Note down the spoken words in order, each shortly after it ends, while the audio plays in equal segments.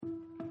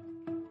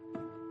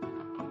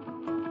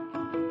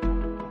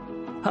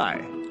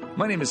Hi,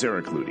 my name is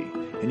Eric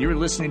Ludy, and you're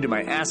listening to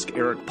my Ask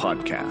Eric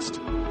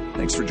podcast.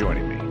 Thanks for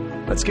joining me.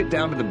 Let's get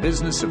down to the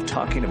business of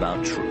talking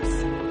about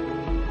truth.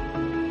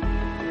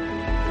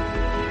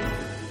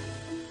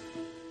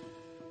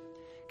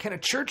 Can a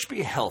church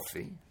be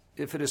healthy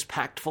if it is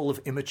packed full of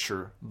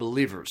immature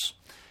believers?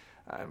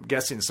 I'm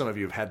guessing some of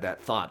you have had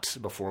that thought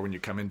before when you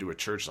come into a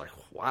church, like,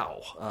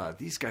 wow,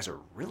 these guys are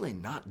really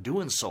not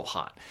doing so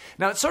hot.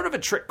 Now, it's sort of a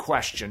trick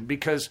question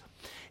because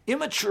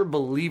immature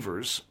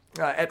believers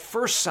at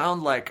first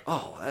sound like,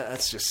 oh,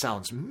 that just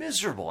sounds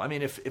miserable. I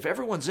mean, if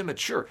everyone's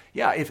immature,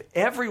 yeah, if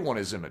everyone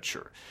is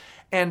immature.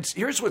 And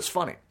here's what's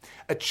funny.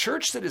 A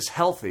church that is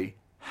healthy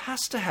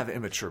has to have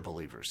immature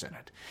believers in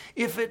it.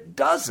 If it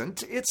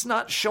doesn't, it's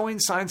not showing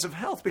signs of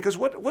health, because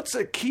what's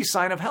a key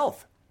sign of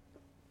health?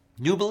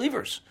 New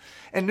believers.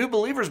 And new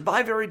believers,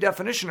 by very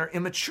definition, are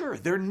immature.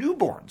 They're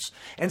newborns.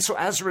 And so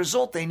as a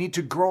result, they need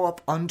to grow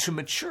up unto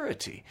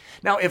maturity.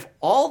 Now, if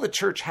all the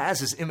church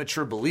has is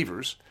immature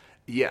believers,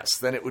 yes,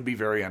 then it would be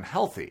very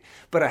unhealthy.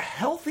 But a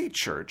healthy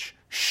church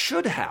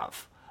should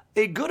have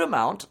a good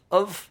amount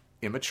of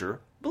immature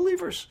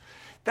believers.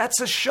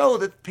 That's a show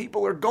that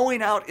people are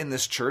going out in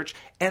this church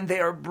and they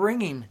are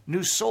bringing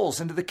new souls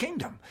into the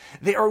kingdom.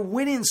 They are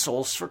winning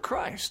souls for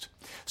Christ.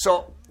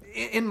 So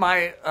in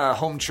my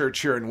home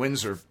church here in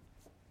Windsor,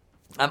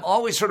 I'm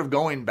always sort of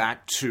going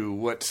back to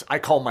what I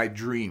call my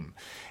dream.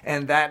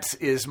 And that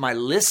is my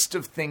list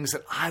of things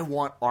that I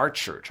want our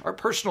church, our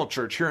personal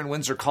church here in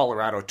Windsor,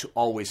 Colorado, to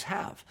always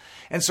have.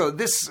 And so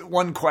this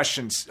one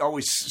question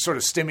always sort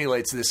of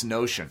stimulates this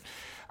notion.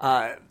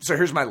 So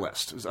here's my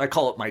list. I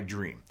call it my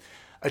dream.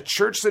 A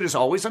church that is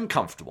always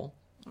uncomfortable.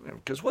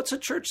 Because what's a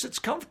church that's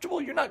comfortable?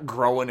 You're not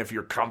growing if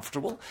you're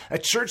comfortable. A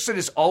church that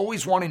is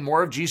always wanting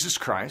more of Jesus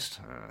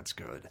Christ. That's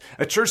good.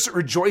 A church that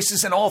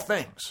rejoices in all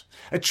things.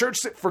 A church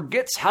that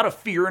forgets how to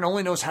fear and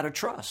only knows how to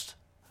trust.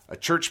 A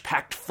church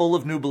packed full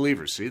of new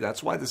believers. See,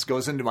 that's why this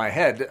goes into my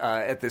head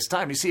at this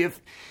time. You see,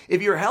 if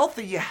you're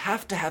healthy, you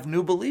have to have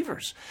new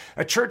believers.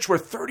 A church where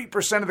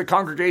 30% of the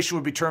congregation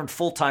would be termed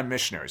full-time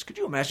missionaries. Could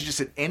you imagine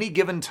just at any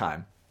given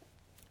time,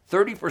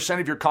 30%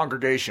 of your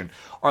congregation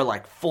are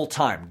like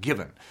full-time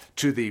given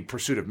to the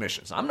pursuit of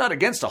missions. I'm not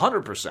against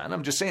 100%.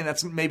 I'm just saying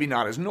that's maybe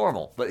not as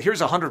normal. But here's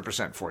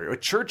 100% for you. A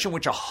church in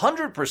which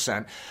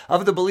 100%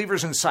 of the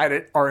believers inside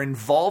it are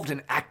involved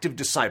in active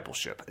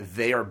discipleship.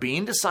 They are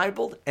being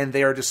discipled and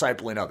they are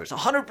discipling others.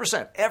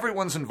 100%.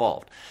 Everyone's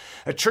involved.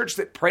 A church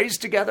that prays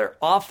together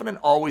often and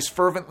always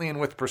fervently and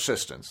with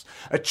persistence.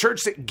 A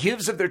church that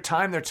gives of their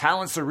time, their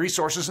talents, their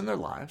resources, and their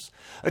lives.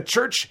 A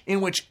church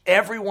in which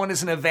everyone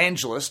is an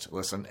evangelist,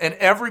 listen, and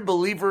every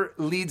believer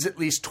leads at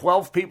least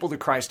 12 people to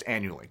Christ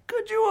annually.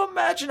 Could you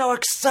imagine how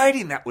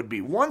exciting that would be?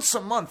 Once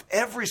a month,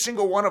 every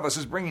single one of us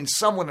is bringing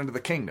someone into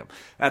the kingdom.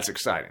 That's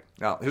exciting.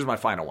 Now, here's my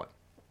final one.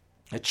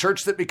 A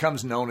church that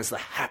becomes known as the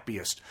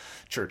happiest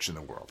church in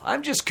the world.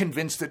 I'm just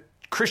convinced that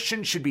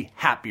Christians should be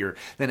happier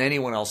than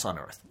anyone else on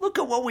earth. Look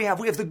at what we have.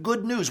 We have the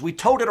good news. We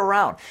tote it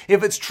around.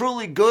 If it's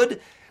truly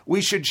good, we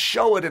should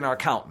show it in our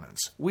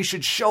countenance. We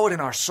should show it in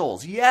our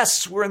souls.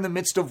 Yes, we're in the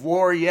midst of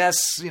war.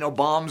 Yes,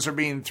 bombs are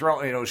being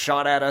thrown,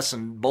 shot at us,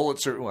 and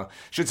bombs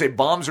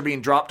are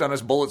being dropped on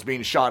us, bullets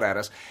being shot at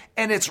us.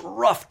 And it's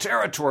rough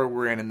territory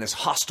we're in this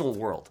hostile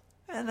world.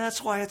 And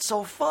that's why it's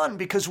so fun,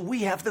 because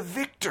we have the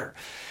victor.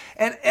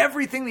 And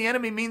everything the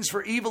enemy means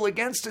for evil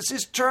against us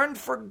is turned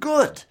for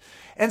good.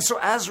 And so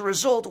as a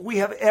result, we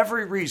have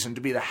every reason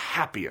to be the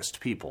happiest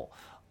people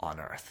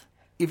on earth.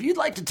 If you'd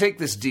like to take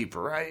this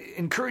deeper, I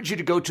encourage you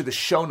to go to the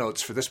show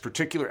notes for this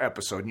particular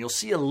episode, and you'll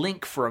see a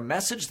link for a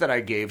message that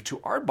I gave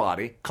to our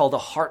body called a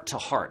Heart to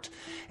Heart.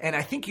 And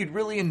I think you'd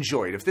really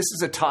enjoy it. If this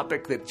is a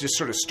topic that just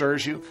sort of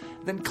stirs you,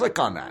 then click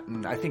on that,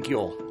 and I think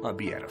you'll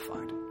be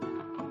edified.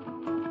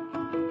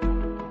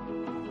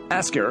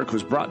 Ask Eric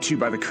was brought to you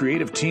by the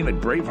creative team at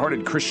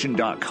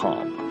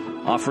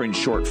braveheartedchristian.com, offering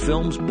short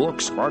films,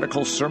 books,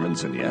 articles,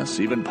 sermons, and yes,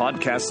 even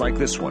podcasts like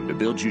this one to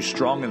build you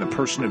strong in the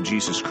person of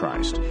Jesus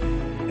Christ.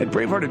 At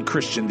Bravehearted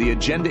Christian, the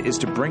agenda is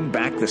to bring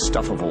back the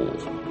stuff of old.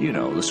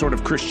 The sort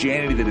of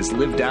Christianity that is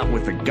lived out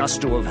with the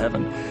gusto of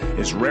heaven,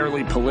 is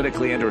rarely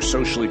politically and or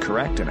socially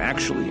correct, and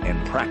actually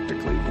and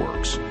practically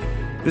works.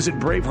 Visit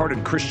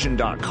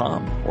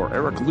braveheartedchristian.com or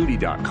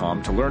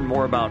ericludy.com to learn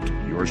more about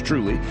yours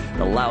truly,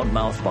 the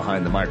loudmouth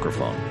behind the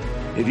microphone.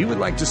 If you would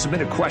like to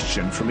submit a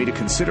question for me to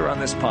consider on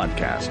this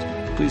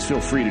podcast, please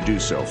feel free to do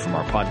so from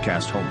our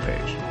podcast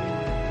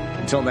homepage.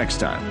 Until next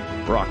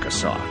time, Barak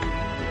Asak.